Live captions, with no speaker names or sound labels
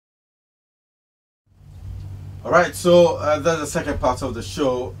All right, so that's the second part of the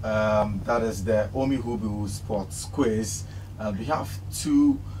show. That is the Omi Hubu Sports Quiz. We have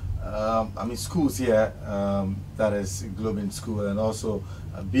two, schools here. That is GLOBEN School and also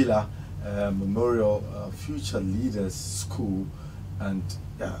BILLAH Memorial Future Leaders School. And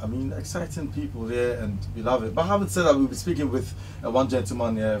yeah, exciting people there, and we love it. But having said that, we'll be speaking with one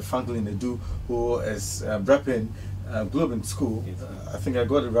gentleman, Franklin Edu, who is repping GLOBEN School. Yes. I think I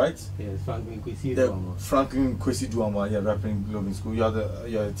got it right. Yes, Franklin Kwesi. Franklin Kwesi Duama, yeah, repping GLOBEN School.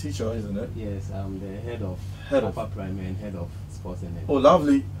 You're a teacher, isn't it? Yes, I'm the head of upper primary and head of sports and entertainment. Oh,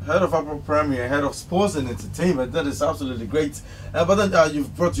 lovely! Head of upper primary and head of sports and entertainment. That is absolutely great. But then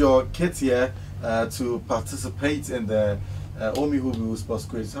you've brought your kids here to participate in the Omi Hubu Sports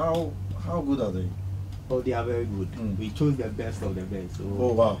Quiz. How good are they? Oh, they are very good. We chose the best of the best. So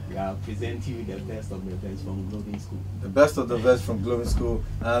oh, wow. We are presenting you the best of the best from GLOBEN School. The best of the best from GLOBEN School.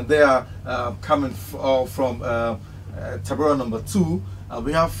 And they are coming from Tabora number 2.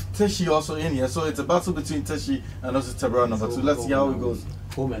 We have Teshi also in here. So it's a battle between Teshi and also Tabora number 2. Let's see how it goes.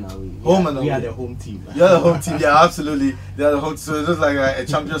 Home and away. We are the home team. You're the home team, yeah, absolutely. They're the home. So it's just like a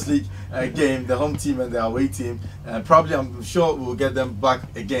Champions League game, the home team and the away team. And probably, I'm sure we'll get them back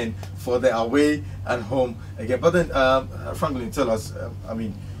again for the away and home again. But then, Franklin, tell us,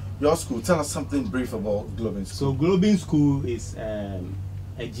 your school, tell us something brief about GLOBEN School. So GLOBEN School is a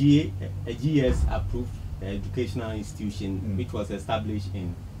GS approved educational institution which was established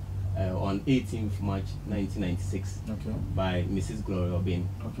on 18th March 1996 by Mrs. Gloria Obin.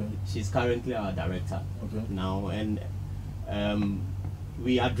 She's currently our director now, and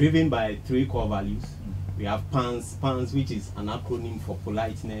we are driven by 3 core values. We have PANS, which is an acronym for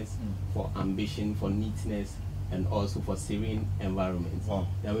politeness, for ambition, for neatness, and also for serene environment. Wow.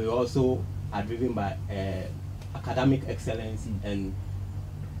 Then we also are driven by academic excellence, and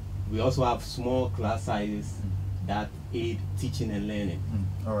we also have small class sizes that aid teaching and learning.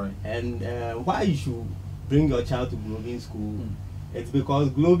 All right. And why you should bring your child to GLOBEN School? It's because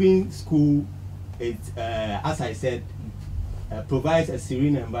GLOBEN School, as I said, provides a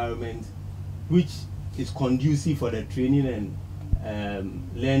serene environment which is conducive for the training and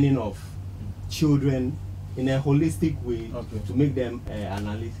learning of children in a holistic way to make them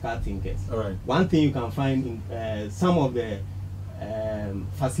analytical thinkers. All right. One thing you can find in some of the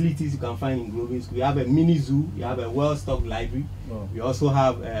facilities you can find in GLOBEN School, we have a mini zoo, we have a well-stocked library, we also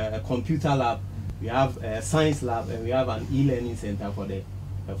have a computer lab, we have a science lab, and we have an e-learning center for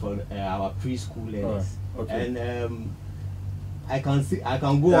our preschool learners. And I can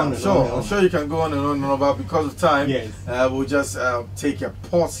go on and on. I'm sure you can go on and on, but because of time, we'll just take a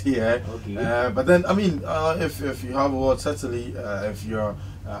pause here. But then, if you have a word, certainly, if you're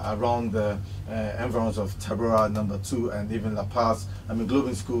around the environs of Tabora number 2 and even La Paz,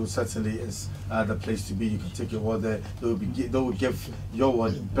 GLOBEN School certainly is the place to be. You can take your word there. They will give your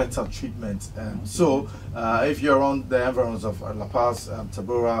word better treatment. So, if you're around the environs of La Paz,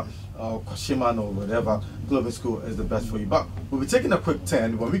 Tabora, or Kwashiman or whatever, GLOBEN School is the best for you. But we'll be taking a quick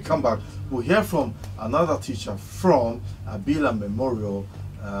turn. When we come back, we'll hear from another teacher from BILLAH Memorial.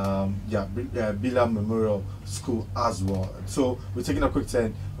 BILLAH Memorial School as well. So we're taking a quick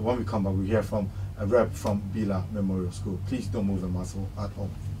turn. When we come back, we'll hear from a rep from BILLAH Memorial School. Please don't move the muscle at all.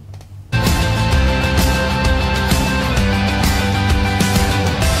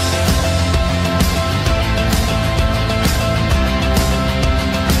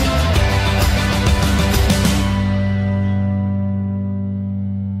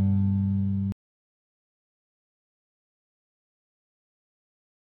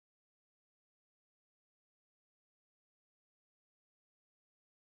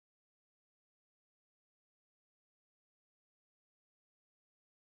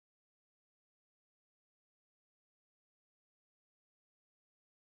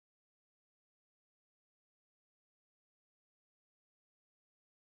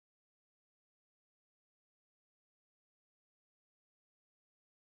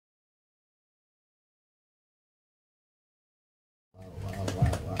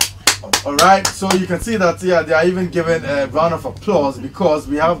 All right, so you can see that they are even given a round of applause because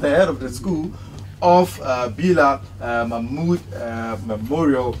we have the head of the school of BILLAH MAHMOUD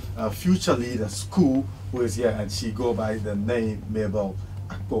Memorial Future Leader School, who is here, and she go by the name Mabel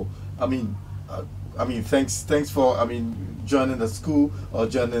Akpo. Thanks for joining the school or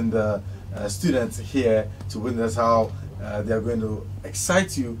joining the students here to witness how they are going to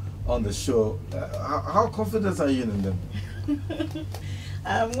excite you on the show. How confident are you in them?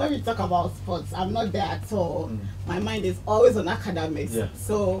 When we talk about sports, I'm not there at all. My mind is always on academics.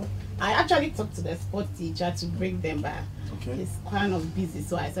 So I actually talked to the sport teacher to bring them back. Okay. He's kind of busy,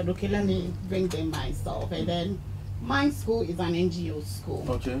 so I said, okay, let me bring them myself. And then my school is an NGO school.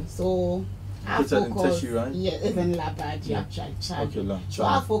 Okay. So our focus, it's in Labaji, actually. Okay, so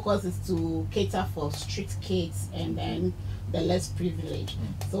our focus is to cater for street kids and then the less privileged.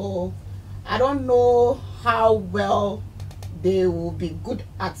 So I don't know how well they will be good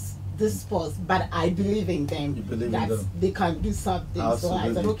at this sports, but I believe in them. You believe that in them? They can do something. Absolutely.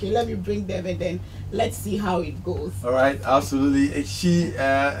 So I said, okay, let me bring them and then let's see how it goes. All right, absolutely. She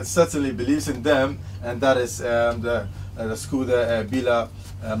certainly believes in them, and that is the school, the BILLAH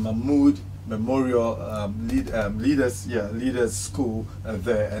MAHMOUD Memorial Leaders School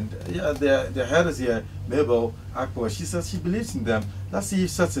there, and their head is here, Mabel Akpo. She says she believes in them. Let's see if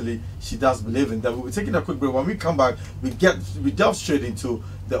certainly she does believe in them. We'll be taking a quick break. When we come back, we delve straight into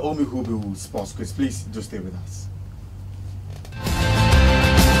the Omi Hubu sports quiz. Please do stay with us.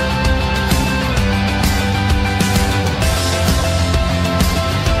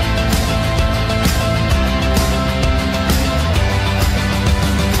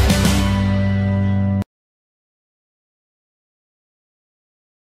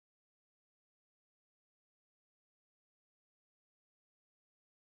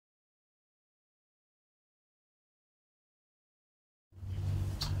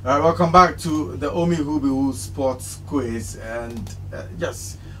 All right, welcome back to the Omi Hubu Sports Quiz, and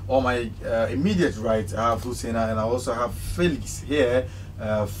yes, on my immediate right I have Husseina, and I also have Felix here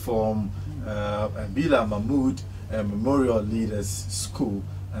from BILLAH MAHMOUD Memorial Leaders School,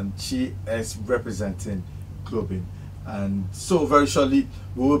 and she is representing GLOBEN. And so very shortly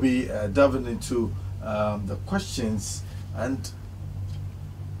we will be diving into the questions. And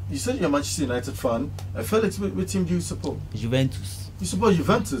you said you're a Manchester United fan. Felix, what team do you support? Juventus. You support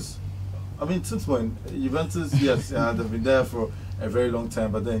Juventus? I mean, since when? Juventus, yes, they've been there for a very long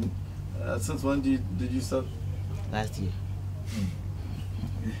time, but then since when did you start? Last year.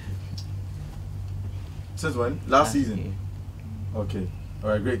 Since when? Last season? Year. Okay,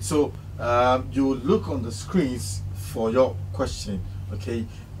 all right, great. So you look on the screens for your question, okay?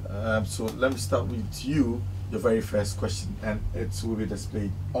 So let me start with you, your very first question, and it will be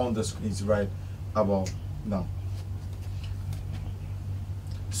displayed on the screens right about now.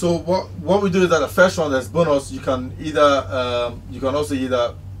 So what we do is that the first one, there's bonus. You can either also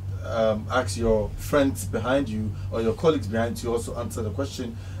ask your friends behind you or your colleagues behind you also answer the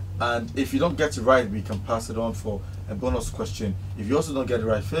question, and if you don't get it right, we can pass it on for a bonus question. If you also don't get it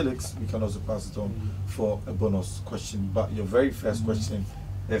right, Felix, we can also pass it on for a bonus question. But your very first question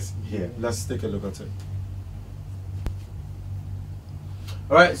is here. Let's take a look at it.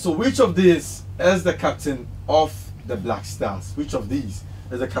 All right. So which of these is the captain of the Black Stars? Which of these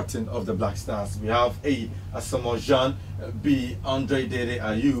is the captain of the Black Stars? We have A. Asamoah Gyan, B. Andre Dede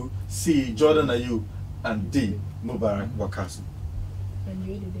Ayew, C. Jordan Ayew, and D. Mubarak Wakasu.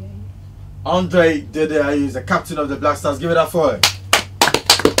 Andre Dede Ayew is the captain of the Black Stars. Give it up for him.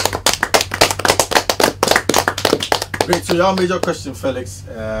 Great. So your major question, Felix,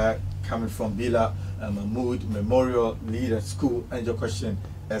 coming from BILLAH MAHMOUD Memorial Leaders School, and your question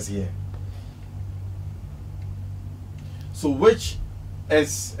is here. So which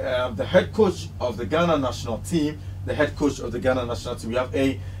is the head coach of the Ghana national team? The head coach of the Ghana national team. We have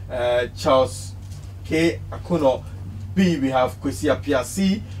A. Charles K. Akono, B. we have Kwesi Appiah,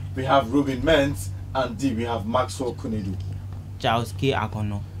 C. we have Ruben Mens, and D. we have Maxwell Kunedu. Charles K.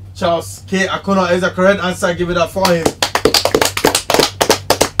 Akono. Charles K. Akono is the correct answer. Give it up for him.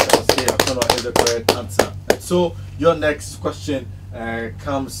 Charles K. Akono is the correct answer. And so your next question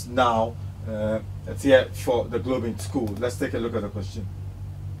comes now. It's here for the GLOBEN school. Let's take a look at the question.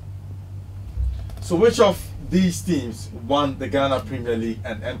 So which of these teams won the Ghana Premier League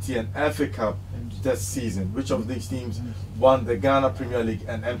and MTN FA Cup this season? Which of these teams won the Ghana Premier League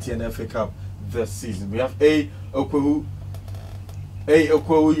and MTN FA Cup this season? We have A. Okwewu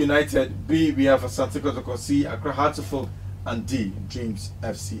United, B. we have Asante Kotoko, C. Accra Hearts of Oak, and D. Dreams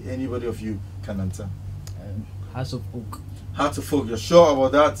FC. Anybody of you can answer. Hearts of Oak. Hearts of Oak, you're sure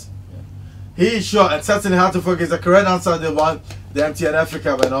about that? He is sure, and certainly Hearts of Oak is the correct answer. They won the MTN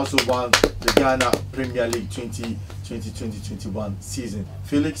Africa and also won the Ghana Premier League 2020-2021 season.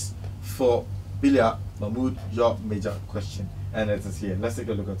 Felix, for BILLAH MAHMOUD, your major question, and it is here. Let's take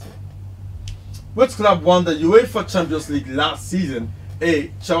a look at it. Which club won the UEFA Champions League last season?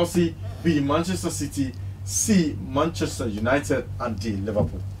 A. Chelsea, B. Manchester City, C. Manchester United, and D.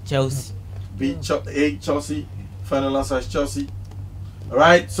 Liverpool. Chelsea. B. A. Chelsea. Final answer is Chelsea.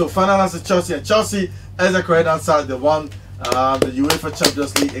 Alright, so final answer Chelsea, and Chelsea is the correct answer. They won the UEFA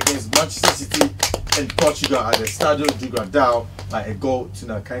Champions League against Manchester City in Portugal at the Estádio do Dragão by a goal to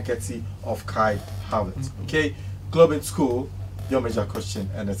the Kanketi of Kai Havertz. Okay, Globen School, your major question,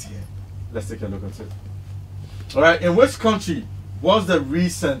 and it's here. Let's take a look at it. All right, in which country was the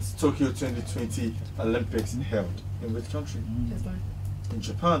recent Tokyo 2020 Olympics held? In which country? Japan. In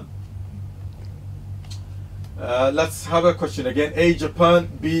Japan. Let's have a question again. A, Japan.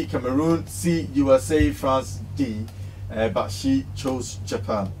 B, Cameroon. C, USA. France. D, but she chose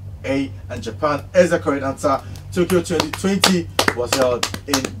Japan. A and Japan is the correct answer. Tokyo 2020 was held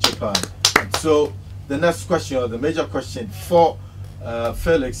in Japan. And so the next question, or the major question for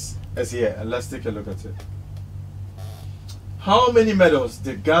Felix, is here, and let's take a look at it. How many medals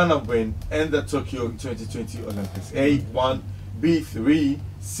did Ghana win in the Tokyo 2020 Olympics? A, 1, B, 3,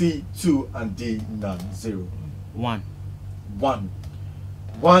 C, 2, and D, none. 0. 1. 1.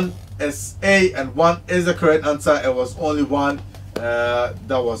 1 is A, and 1 is the correct answer. It was only 1. That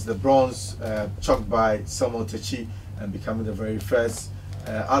was the bronze, chucked by Samuel Techi, and becoming the very first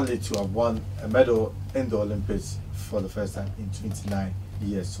athlete to have won a medal in the Olympics for the first time in 29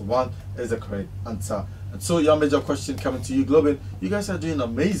 years. So 1 is the correct answer. And so your major question coming to you, Globen. You guys are doing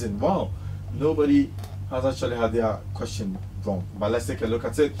amazing. Wow. Nobody has actually had their question wrong. But let's take a look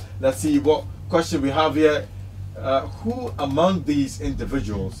at it. Let's see what question we have here. Who among these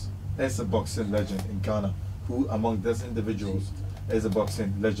individuals is a boxing legend in Ghana? Who among these individuals is a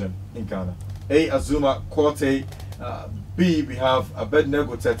boxing legend in Ghana? A, Azuma Kwate. B, we have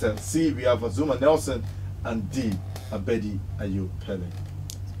Abednego Tete. C, we have Azuma Nelson. And D, Abedi Ayo Pele.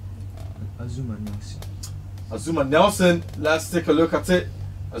 Azuma Nelson. Azuma Nelson, let's take a look at it.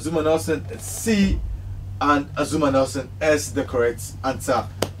 Azuma Nelson is C, and Azuma Nelson is the correct answer.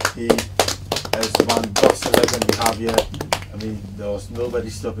 He is one boxing legend we have here. I mean, there was nobody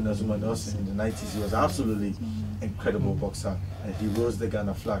stopping Azuma Nelson in the 90s. He was absolutely incredible boxer, and he rose the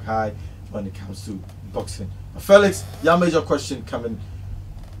Ghana flag high when it comes to boxing. Felix, your major question coming.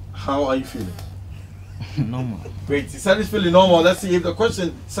 How are you feeling? Normal. Great. He said he's feeling normal. Let's see if the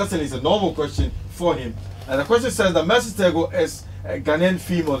question certainly is a normal question for him. And the question says that Mercy Tego is a Ghanaian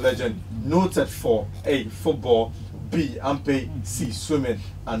female legend noted for A, football, B, ampe, C, swimming,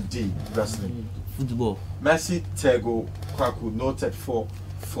 and D, wrestling. Football. Mercy Tego Kwaku noted for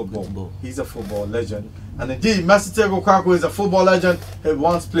football. He's a football legend. And indeed, Mercy Tego Kwaku is a football legend. He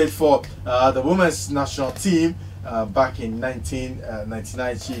once played for the women's national team. Back in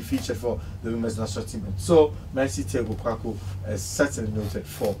 1999, she featured for the women's national team. And so, Mercy Tego Kwaku is certainly noted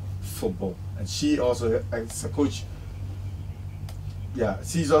for football. And she also is a coach. Yeah,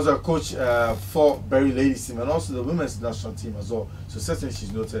 she's also a coach for Berry Ladies team and also the women's national team as well. So certainly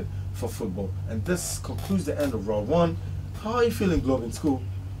she's noted for football. And this concludes the end of round 1. How are you feeling, Globen School?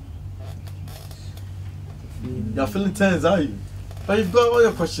 You're feeling tense, are you? But you've got all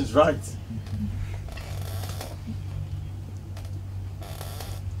your questions right.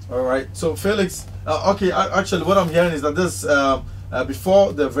 All right. So Felix, okay. Actually, what I'm hearing is that this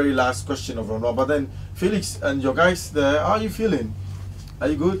before the very last question of round 1. But then Felix and your guys there, how are you feeling? Are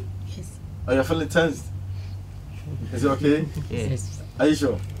you good? Yes. Are you feeling tense? Is it okay? Yes. Are you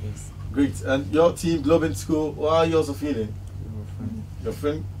sure? Yes. Great. And your team, Globen School, how are you also feeling? You're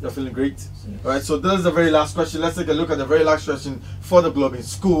feeling great? Yes. All right, so this is the very last question. Let's take a look at the very last question for the Globen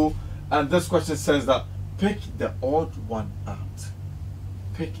School. And this question says that pick the odd one out.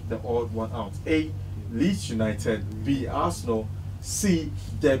 Pick the odd one out. A, Leeds United. B, Arsenal. C,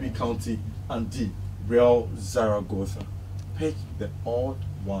 Derby County. And D, Real Zaragoza. Pick the odd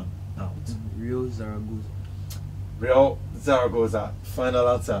one out. Real Zaragoza. Real Zaragoza. Final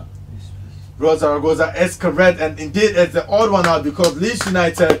answer. Real Zaragoza is correct, and indeed it's the odd one out because Leeds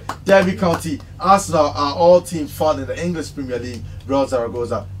United, Derby County, Arsenal are all teams found in the English Premier League. Real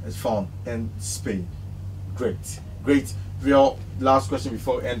Zaragoza is found in Spain. Great, great. Real, last question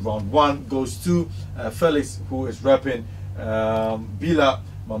before we end round 1 goes to Felix, who is repping BILLAH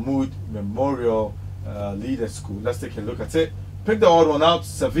MAHMOUD Memorial Leader School. Let's take a look at it. Pick the odd one out.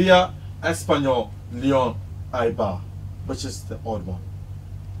 Sevilla, Espanyol, Lyon, Eibar. Which is the odd one?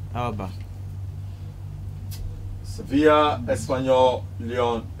 Eibar. Sevilla, Espanyol,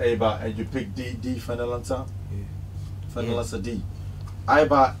 Lyon, Eibar. And you pick D. D, final answer? Yeah. Final answer D.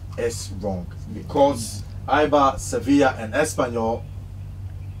 Eibar is wrong because Eibar, Sevilla, and Espanyol.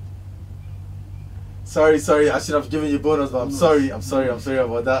 Sorry, I should have given you bonus, but I'm sorry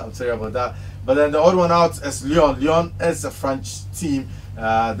about that. But then the odd one out is Lyon. Lyon is a French team.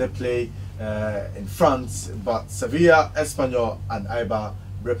 They play in France, but Sevilla, Espanyol, and Eibar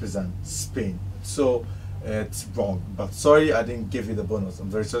represent Spain. So it's wrong. But sorry, I didn't give you the bonus. I'm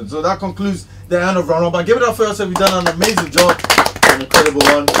very sorry. So that concludes the end of round 1. But give it up for yourself. You've done an amazing job. An incredible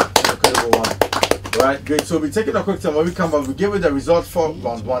one. Right, great. So we're taking a quick time. When we come back, we give you the result for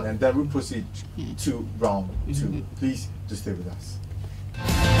round 1 and then we proceed to round 2. Please just stay with us.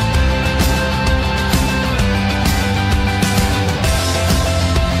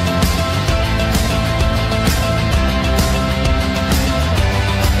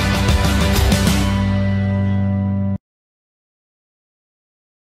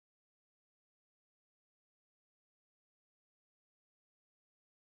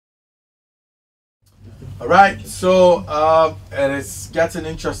 All right, so it is getting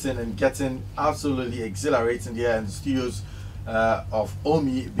interesting and getting absolutely exhilarating here in the studios of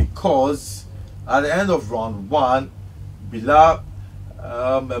OMI, because at the end of round 1, BILLAH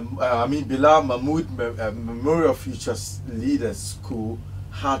Mahmoud Memorial Futures Leaders School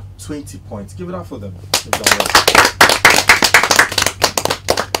had 20 points. Give it up for them.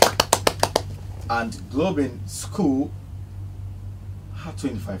 And GLOBEN School had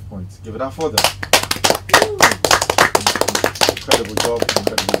 25 points. Give it up for them. Incredible job,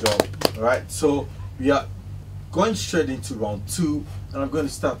 incredible job. All right, so we are going straight into round 2, and I'm going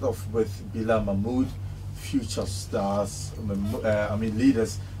to start off with BILLAH Mahmoud Future Stars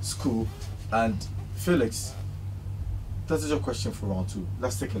Leaders School. And Felix, that is your question for round 2.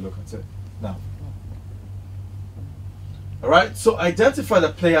 Let's take a look at it now. All right, so identify the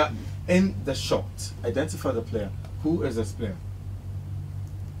player in the shot. Identify the player. Who is this player?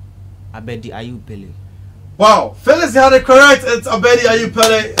 Abedi Ayew Pele. Wow, Felix had it correct. It's Abedi Ayew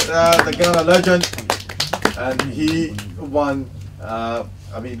Pele, the Ghana legend, and he won.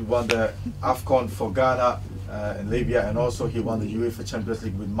 Won the AFCON for Ghana in Libya, and also he won the UEFA Champions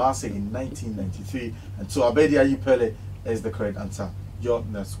League with Marseille in 1993. And so Abedi Ayew Pele is the correct answer. Your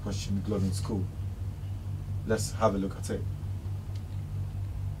next question, GLOBEN School. Let's have a look at it.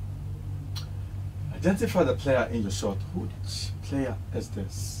 Identify the player in your shot. Which player is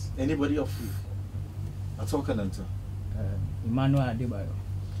this? Anybody of you? Enter. Emmanuel Adebayo.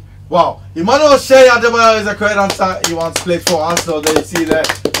 Wow, Emmanuel Adebayo is the correct answer. He once played for Arsenal. There you see there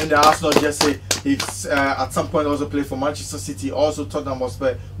in the Arsenal jersey. He's at some point also played for Manchester City, also Tottenham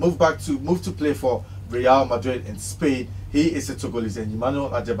Hotspur. Moved to play for Real Madrid in Spain. He is a Togolese, and Emmanuel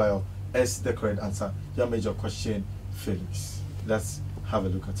Adebayo is the correct answer. Your major question, Felix. Let's have a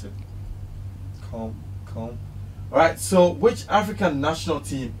look at it. Come. All right. So, which African national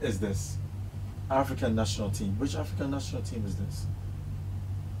team is this? African national team. Which African national team is this?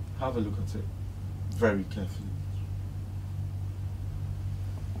 Have a look at it very carefully.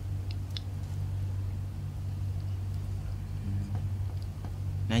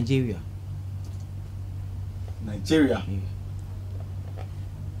 Nigeria. Nigeria.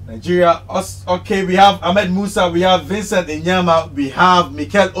 Okay, we have Ahmed Musa, we have Vincent Inyama, we have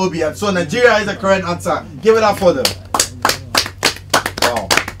Mikel Obi, and so Nigeria is the correct answer. Give it up for them.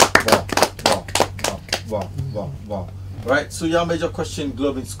 Wow. Right, so your major question,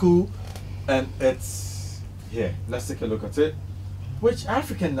 GLOBEN School, and it's here. Let's take a look at it. Which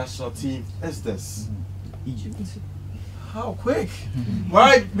African national team is this? Egypt. How quick!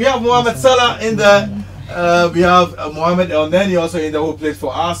 Right, we have Mohamed Salah in there. We have Mohamed El Neni also in there, who plays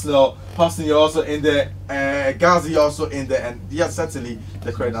for Arsenal. Hosni also in there. Ghazi also in there. And yes, certainly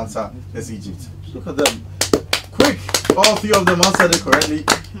the correct answer is Egypt. Look at them. Quick! All 3 of them answered it correctly.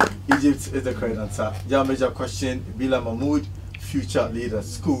 Egypt is the correct answer. Your major question, BILLAH Mahmoud Future Leaders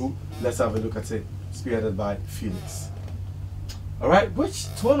School. Let's have a look at it. Spearheaded by Felix. Alright, which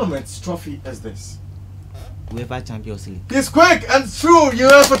tournament's trophy is this? UEFA Champions League. It's quick and true.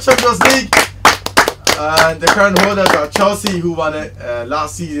 UEFA Champions League. And the current holders are Chelsea, who won it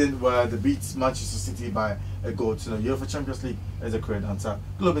last season, where they beat Manchester City by a goal. So UEFA Champions League is the correct answer.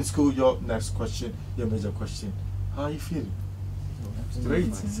 GLOBEN School, your next question, your major question. How are you feeling?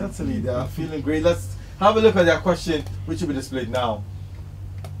 Great. Certainly, they are feeling great. Let's have a look at their question, which will be displayed now.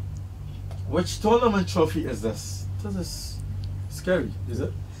 Which tournament trophy is this? This is scary, is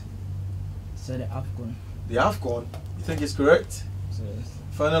it? So the AFCON. The AFCON? You think it's correct?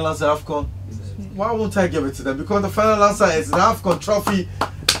 Final answer, AFCON. Why won't I give it to them? Because the final answer is an AFCON trophy,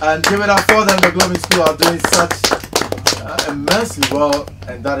 and give it up for them. The GLOBEN School are doing such immensely well,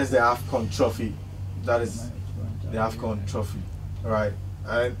 and that is the AFCON trophy. That is the AFCON trophy. Alright.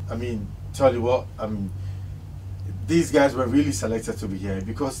 I mean, tell you what, these guys were really selected to be here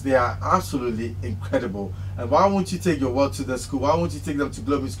because they are absolutely incredible. And why won't you take your word to the school? Why won't you take them to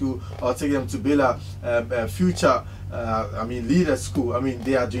GLOBEN School or take them to BILLAH Future Leaders School? I mean,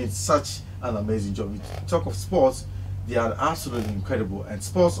 they are doing such an amazing job. We talk of sports, they are absolutely incredible. And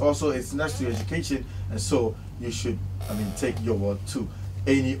sports also is next to education, and so you should, take your word to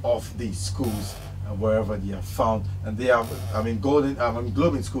any of these schools wherever they are found. And they are,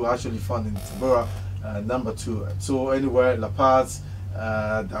 GLOBEN School actually found in Tabora, number 2. So anywhere, La Paz,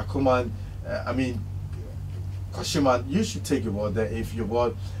 Akuman, I mean, Koshiman, you should take your ward there if your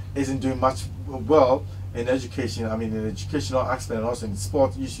ward isn't doing much well in education. I mean, in educational aspect and also in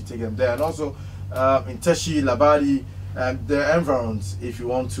sport, you should take them there. And also in Teshi, Labadi, the environs, if you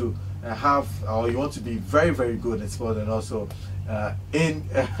want to have, or you want to be very, very good in sport and also in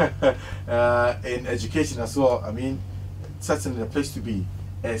education as well. I mean, certainly the place to be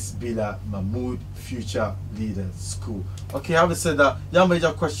is BILLAH Mahmoud Future Leaders School. Okay, having said that, your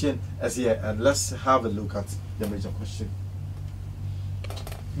major question is here, and let's have a look at your major question.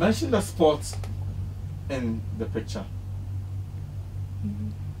 Mention the sport in the picture.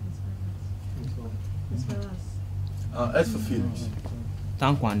 As for Felix.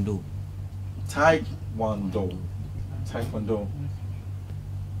 Taekwondo. Taekwondo. Taekwondo.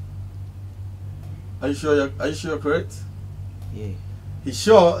 Are you sure you're correct? Yeah. He's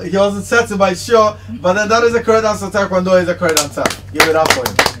sure. He wasn't certain, but he's sure. But then that is the correct answer. Taekwondo is the correct answer. Give it up for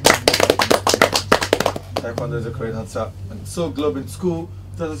him. Taekwondo is the correct answer. And so, GLOBEN school,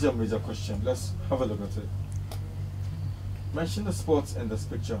 that is your major question. Let's have a look at it. Mention the sports in this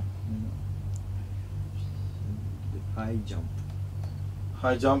picture. High jump.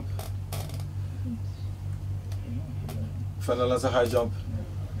 High jump. Final answer, high jump.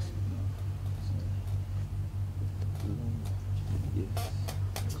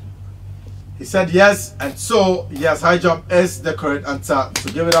 He said yes, and so yes, high jump is the correct answer.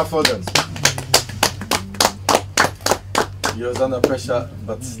 So give it up for them. He was under pressure,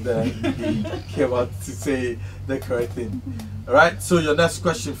 but then he came out to say the correct thing. Alright, so your next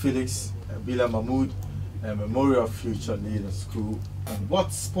question, Felix. BILLAH Mahmoud, Memorial Future Leaders School. And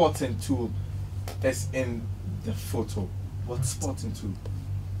what sporting tool is in the photo? What sporting tool?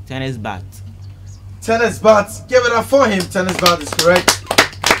 Tennis bat. Tennis bat. Give it up for him. Tennis bat is correct.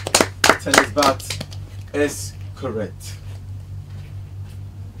 Tennis bat is correct.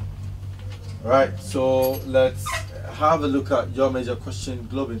 Alright, so let's have a look at your major question,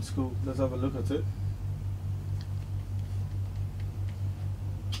 GLOBEN school. Let's have a look at it.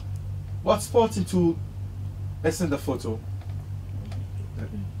 What sporting tool is in the photo?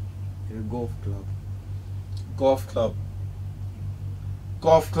 A golf club. Golf club.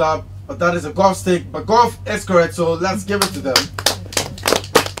 Golf club. But that is a golf stick. But golf is correct, so let's give it to them.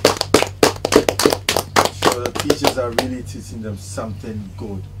 So the teachers are really teaching them something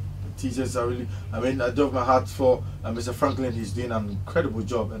good. The teachers are really, I mean, I do have my heart for Mr. Franklin. He's doing an incredible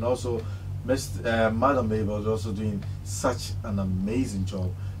job, and also Madam Mabel is also doing such an amazing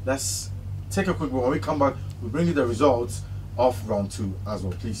job. Let's take a quick break. When we come back, we'll bring you the results of round 2 as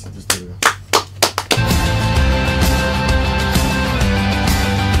well. Please just stay there.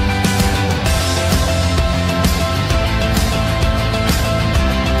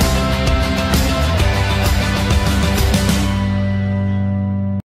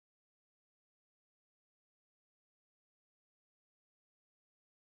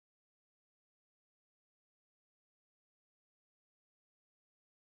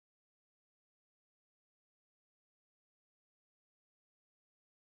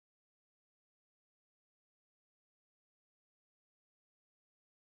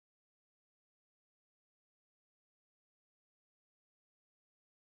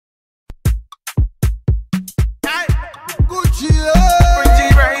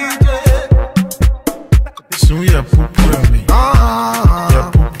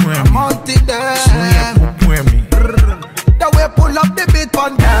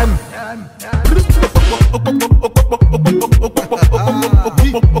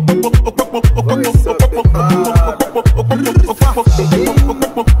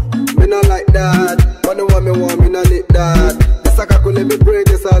 Me not like that, but the one me want, me not like that. This I can let me break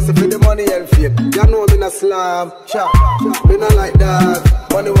this house for the money and fame. You know me not slam, chop. Me not like that,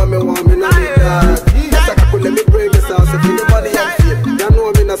 but the one me want, me not like that. This I can let me break this house for the money and fame. You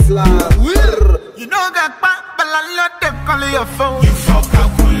know me not slam. You know that but I let them call your phone. You fuck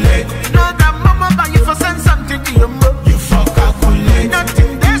calculate. You know that mama buy you for send something to your mom. You fuck calculate.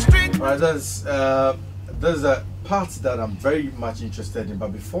 Nothing there street. Alright, there's a part that I'm very much interested in,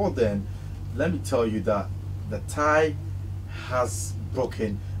 but before then, let me tell you that the tie has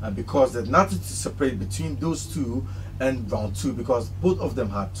broken, and because there's nothing to separate between those two and round 2, because both of them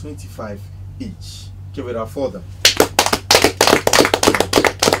had 25 each. Give it up for them.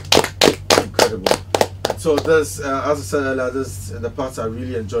 Incredible. So this, as I said earlier, this the parts I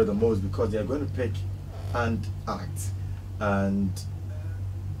really enjoy the most, because they are going to pick and act, and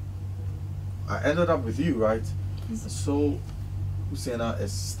I ended up with you, right? So Husseina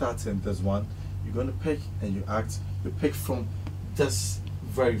is starting this one. You're going to pick and you act. You pick from this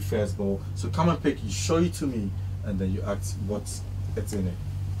very first ball. So come and pick. You show it to me, and then you ask what's it's in it.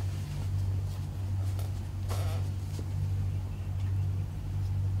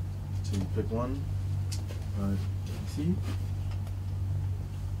 So you pick one. Alright, see?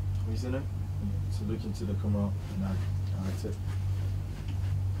 Who's in it? So look into the camera and that's it.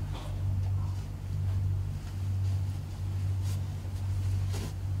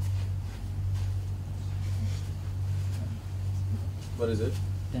 What is it?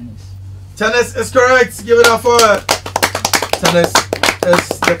 Tennis. Tennis is correct. Give it up for it. Tennis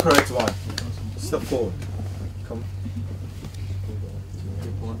is the correct one. Step forward. Come.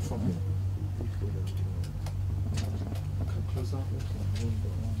 Pick one from here. Come closer.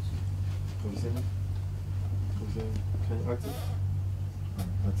 Can you see me? Can you act it?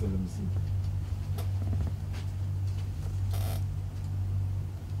 Alright, act it. Let me see.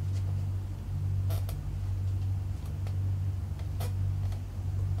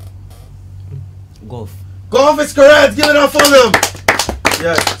 Golf. Golf is correct. Give it up for them.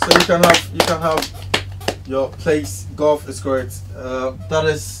 Yeah, so you can have your place. Golf is correct. That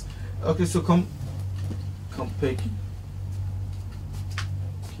is okay. So come pick.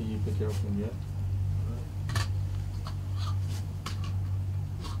 Can you pick it up from here?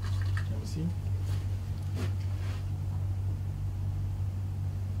 Let me see.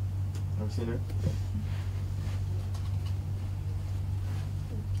 Have you seen it?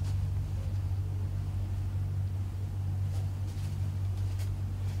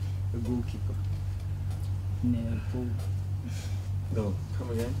 The goalkeeper. No, come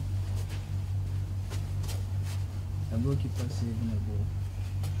again. A goalkeeper saving a ball.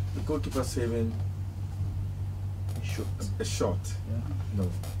 The goalkeeper saving A shot. a shot. Yeah. No.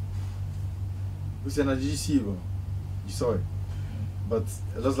 We said, did you see it? You saw it. But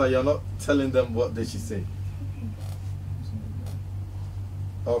it looks like you're not telling them what they should say.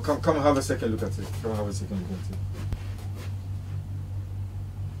 Oh, come have a second look at it. Come have a second look at it.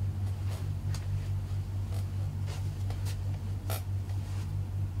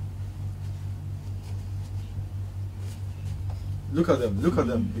 Look at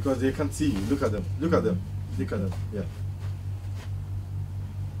them, because they can't see you. Look at them, yeah.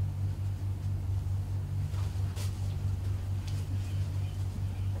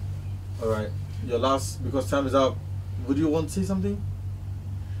 Alright, your last, because time is up. Would you want to say something?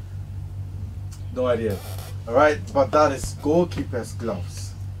 No idea. Alright, but that is goalkeeper's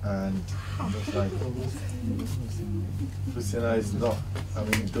gloves. And just like Lucina is not,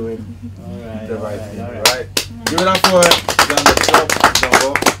 doing the right thing. Alright, give it up for it. Done the job. Done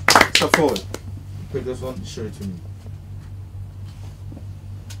well. Step forward. Pick this one. Show it to me.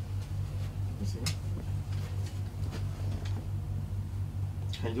 You see?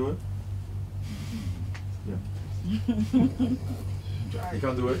 Can you do it? Yeah. You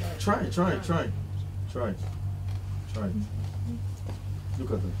can't do it. Try.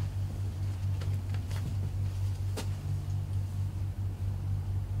 Look at it.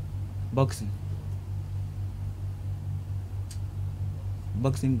 Boxing.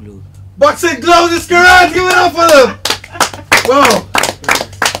 Boxing glove. Boxing gloves is correct. Give it up for them. Wow.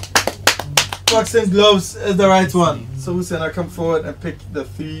 Boxing gloves is the right one. So Hussein, I come forward and pick the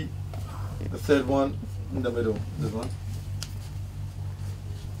third one in the middle. This one.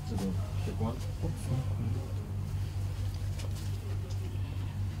 Pick one.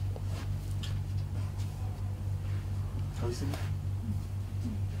 Have you seen it?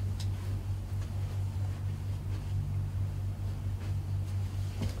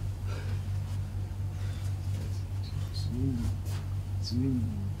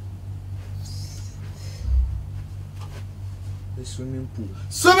 The swimming pool.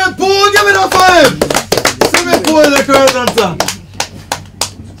 Swimming pool, give it up for him! Swimming pool is the correct answer.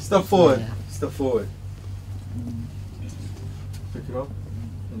 Step forward. Pick it up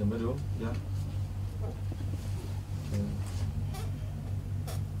in the middle, yeah.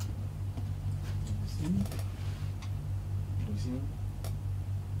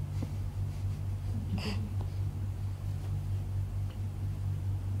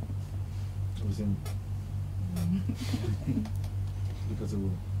 Look at the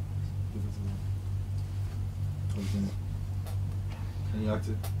wall. Can you act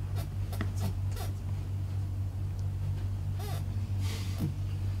it?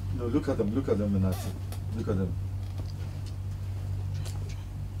 No, look at them and act it. Look at them.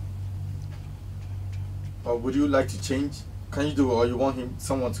 Or would you like to change? Can you do it, or you want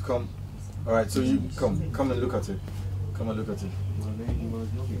someone to come? Alright, so you come and look at it. Come and look at it.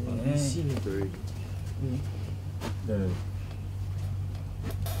 You've seen it already. Yeah.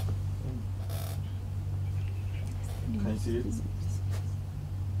 Can you see it?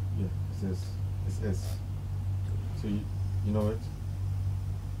 this? It's S. So you know it?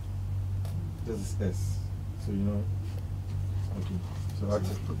 This is S. So you know it? Okay. So act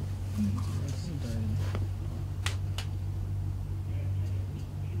it.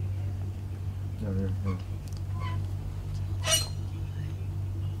 Yeah.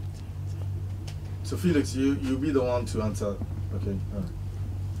 So Felix, you be the one to answer. Okay. All right.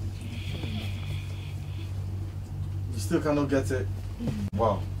 You still cannot get it.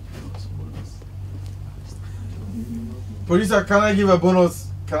 Wow. Producer, can I give a bonus?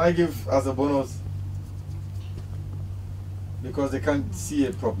 Can I give as a bonus? Because they can't see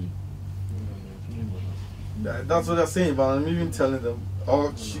it properly. That's what they're saying, but I'm even telling them.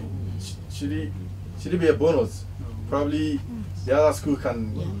 Or should it be a bonus? Probably the other school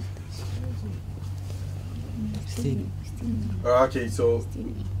can. Okay, so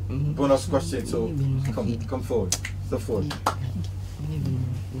bonus question. So come forward. Step forward.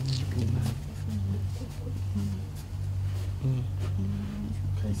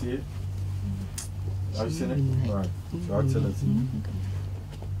 Can you see it? Have you seen it? Alright. So excellent.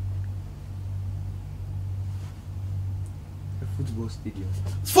 A football stadium.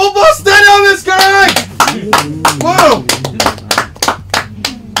 Football stadium is correct! Wow!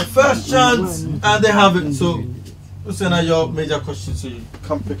 The first chance, and they have it. So, listen at your major question, so you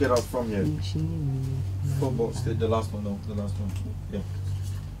can pick it up from here. Football stadium. The last one, no, the last one. Yeah.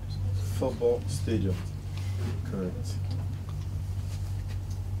 Football stadium. Correct.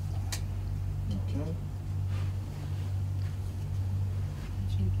 Okay.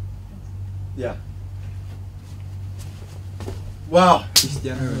 Yeah. Wow.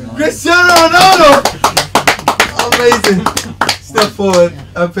 Cristiano Ronaldo! Amazing. Step forward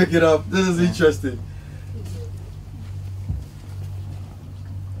and pick it up. This is interesting.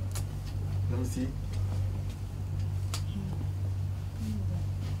 Let me see.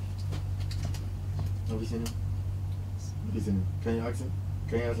 Have you seen him? Listen, can you ask him?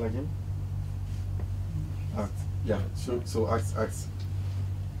 Can you act like him? Act. Yeah. So act.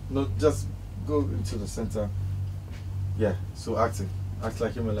 No, just go into the center. Yeah. So act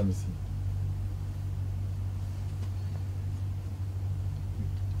like him and let me see.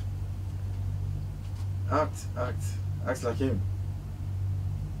 Act like him.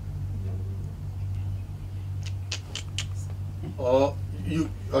 Or you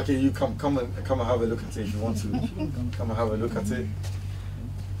come and have a look at it if you want to. Come and have a look at it.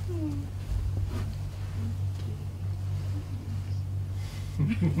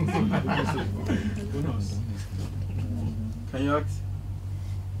 Can you act?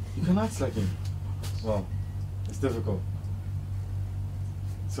 You can act like him. Wow, it's difficult.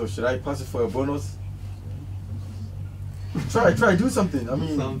 So should I pass it for a bonus? Try, do something. I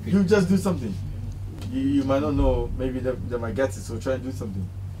mean, you just do something. You might not know, maybe they might get it, so try and do something.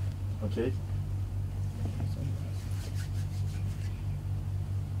 Okay?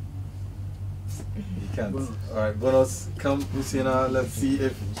 You can't. Alright, bonus, come, Lucina, let's see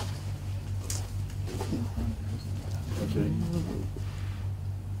if. Okay.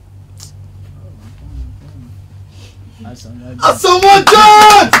 Someone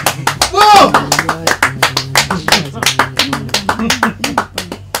done! Whoa!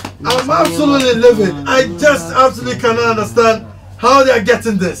 I'm absolutely livid. I just absolutely cannot understand how they are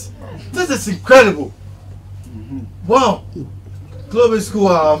getting this. This is incredible. Wow. Global School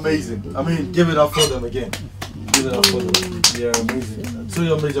are amazing. I mean, give it up for them again. Give it up for them. They're amazing. So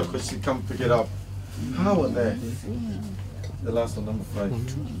your major question, come pick it up. How on earth? The last one, number 5.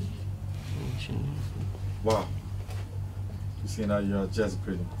 Wow. You see now you are just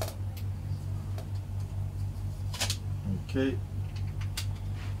brilliant. Okay.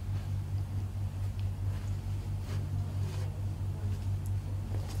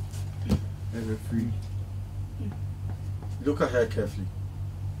 Referee. Look at her carefully.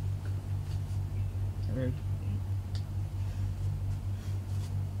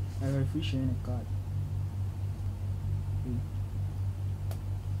 A referee showing a card.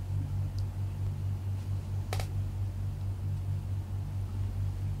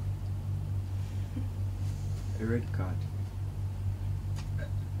 A red card.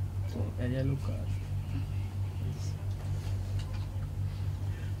 A yellow card.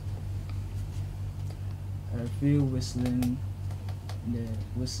 I feel whistling the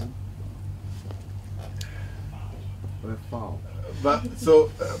whistle. Or a foul. But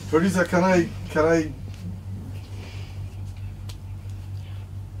so, producer, can I?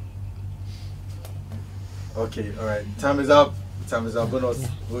 Okay, all right. Time is up. Time is up. Bonus.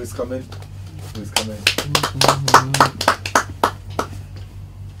 Who is coming? Who is coming?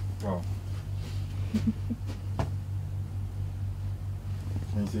 Wow.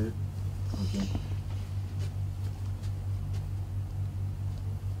 Can you see it? Okay.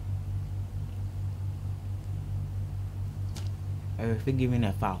 If you're giving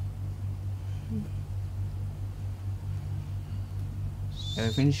a foul.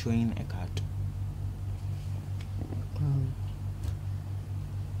 Everything showing a card.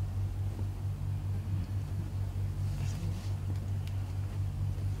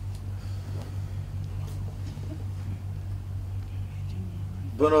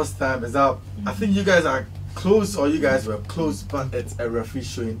 Bonus time is up. I think you guys are close, or you guys were close, but it's a referee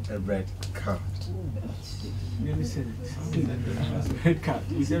showing a red card. Red card.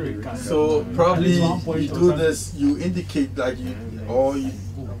 Is a red card. So probably you do this, you indicate like you, or you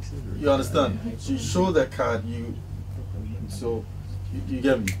understand. So you show the card, so you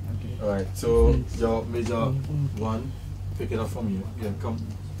get me. All right. So your major one, pick it up from you. Yeah, come.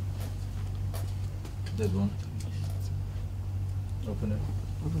 That one. Open it.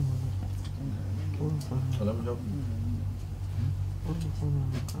 So let me help you.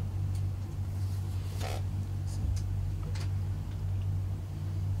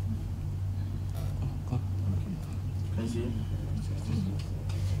 Can you see it?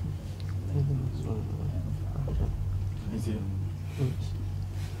 Can you see it?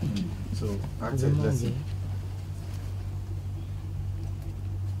 So active, let's see.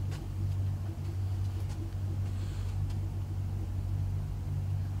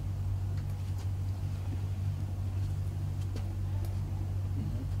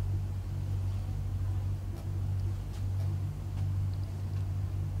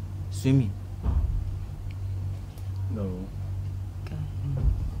 Swimming. No.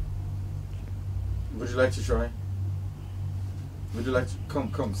 Would you like to try? Would you like to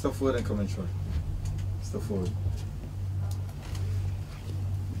come, step forward and come and try. Step forward.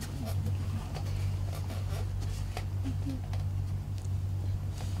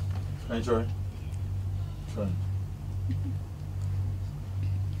 Can you try? Try.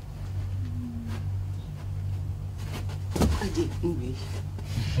 I did English.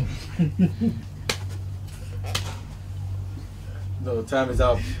 No, time is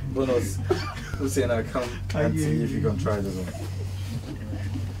up. Bonus. Hussein, I come and see if you can try this one.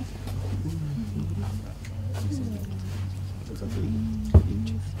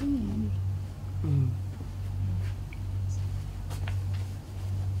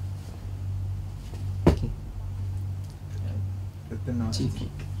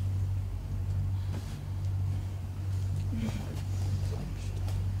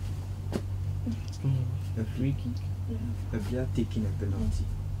 A free kick. If you are taking a penalty.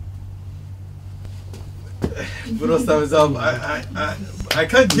 Bonus time is up. I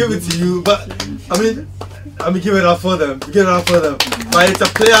can't give it to you, but I mean give it up for them. Give it up for them. But it's a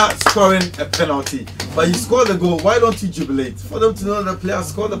player scoring a penalty. But you score the goal. Why don't you jubilate? For them to know the player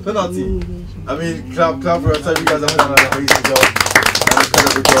scored the penalty. I mean, clap for yourself. You guys have done an amazing job.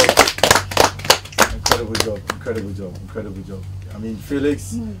 Incredible job. I mean,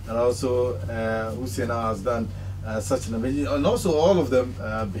 Felix and also Hussein has done such an amazing, and also all of them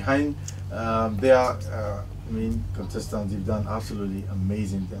behind their contestants. They've done absolutely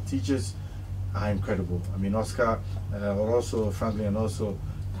amazing. Their teachers are incredible. I mean, Oscar, or also Franklin, and also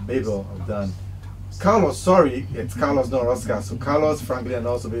Babel have done. Carlos, sorry, it's Carlos, not Oscar. So Carlos, Franklin, and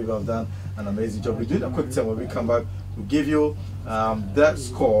also Babel have done an amazing job. We're doing a quick time. When we come back, we'll give you that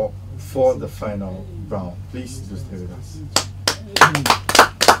score for the final round. Please do stay with us.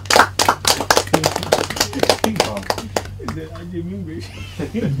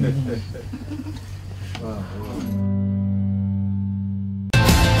 Wow.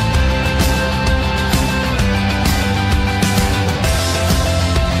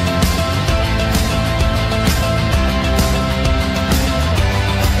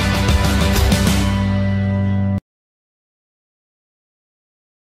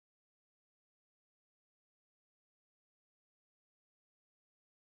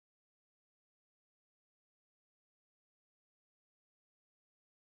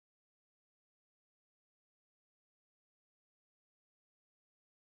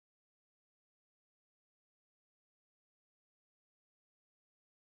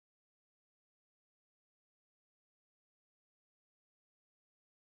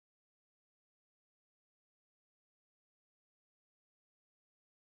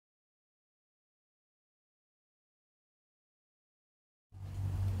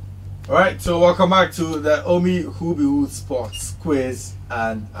 Alright, so welcome back to the Omi Hubihu Sports Quiz,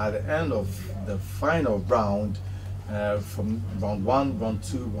 and at the end of the final round, from round 1, round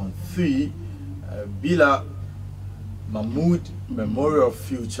 2, round 3, BILLAH MAHMOUD Memorial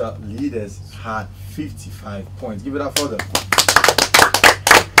Future Leaders had 55 points. Give it up for them.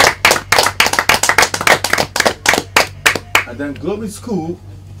 And then GLOBEN School,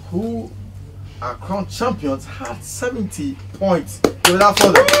 who are crowned champions, had 70 points. Without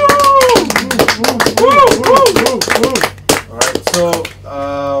further. Alright, so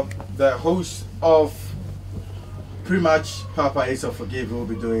the host of pre-match, Papa Ace of Forgive, will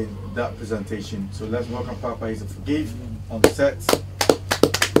be doing that presentation. So let's welcome Papa Ace of Forgive on the set.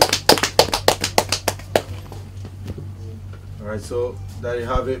 Alright, so there you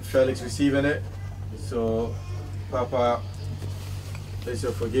have it, Felix receiving it. So Papa Ace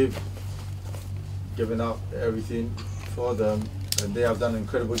of Forgive giving out everything for them, and they have done an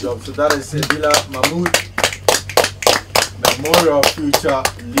incredible job. So that is BILLAH Mahmoud Memorial Future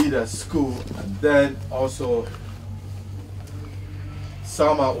Leader School, and then also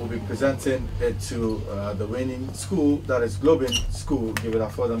Salma will be presenting it to the winning school, that is GLOBEN School. Give it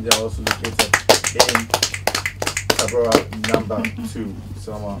up for them. They are also located in Tabora number 2.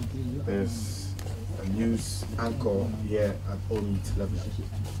 Salma is a news anchor here at OMI Television.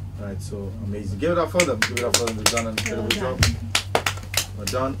 Right, so amazing. Give it up for them. Give it up for them. They've done an incredible job. We're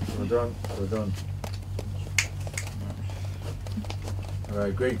done. We're done. We're done.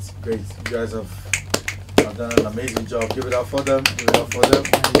 Alright, great, great. You guys have done an amazing job. Give it up for them. Give it up for them.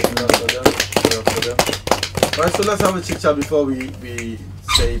 Give it up for them. Give it up for them. Alright, so let's have a chit chat before we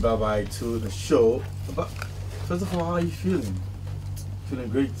say bye bye to the show. But first of all, how are you feeling? Feeling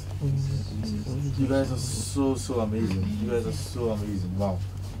great. You guys are so amazing. You guys are so amazing. Wow.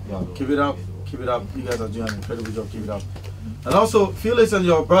 Wow. Keep it up. Keep it up. You guys are doing an incredible job. Keep it up. And also, Felix and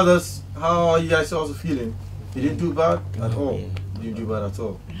your brothers, how are you guys also feeling? You didn't do bad at all. You didn't do bad at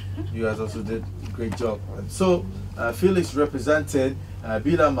all. You guys also did a great job. And so, Felix represented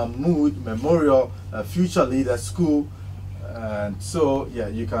BILLAH Mahmoud Memorial Future Leader School. And so, yeah,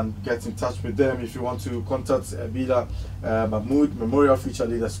 you can get in touch with them if you want to contact BILLAH Mahmoud Memorial Future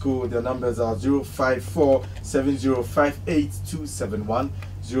Leader School. Their numbers are 054 7058271,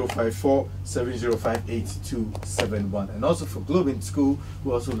 054 7058271. And also for GLOBEN School,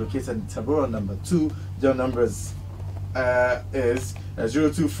 who are also located in Tabora number 2, their numbers is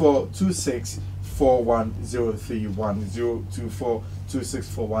 024 2641031, 024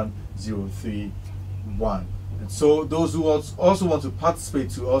 2641031. And so those who also want to participate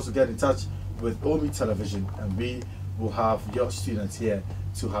to also get in touch with OMI Television, and we will have your students here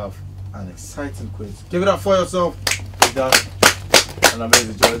to have an exciting quiz. Give it up for yourself. You've done an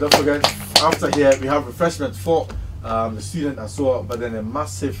amazing job. Don't forget, after here we have refreshments for the student as well, but then a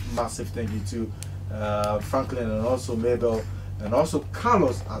massive thank you to Franklin and also Mabel and also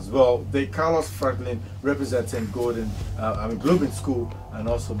Carlos as well. Carlos Franklin representing GLOBEN School, and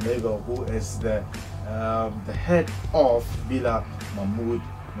also Mabel, who is the head of BILLAH Mahmoud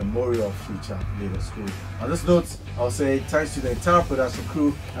Memorial Future Leader School. On this note, I'll say thanks to the entire production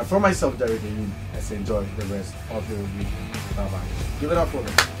crew, and for myself, Derek, let's enjoy the rest of your week. Bye bye. Give it up for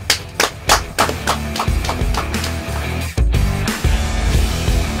them.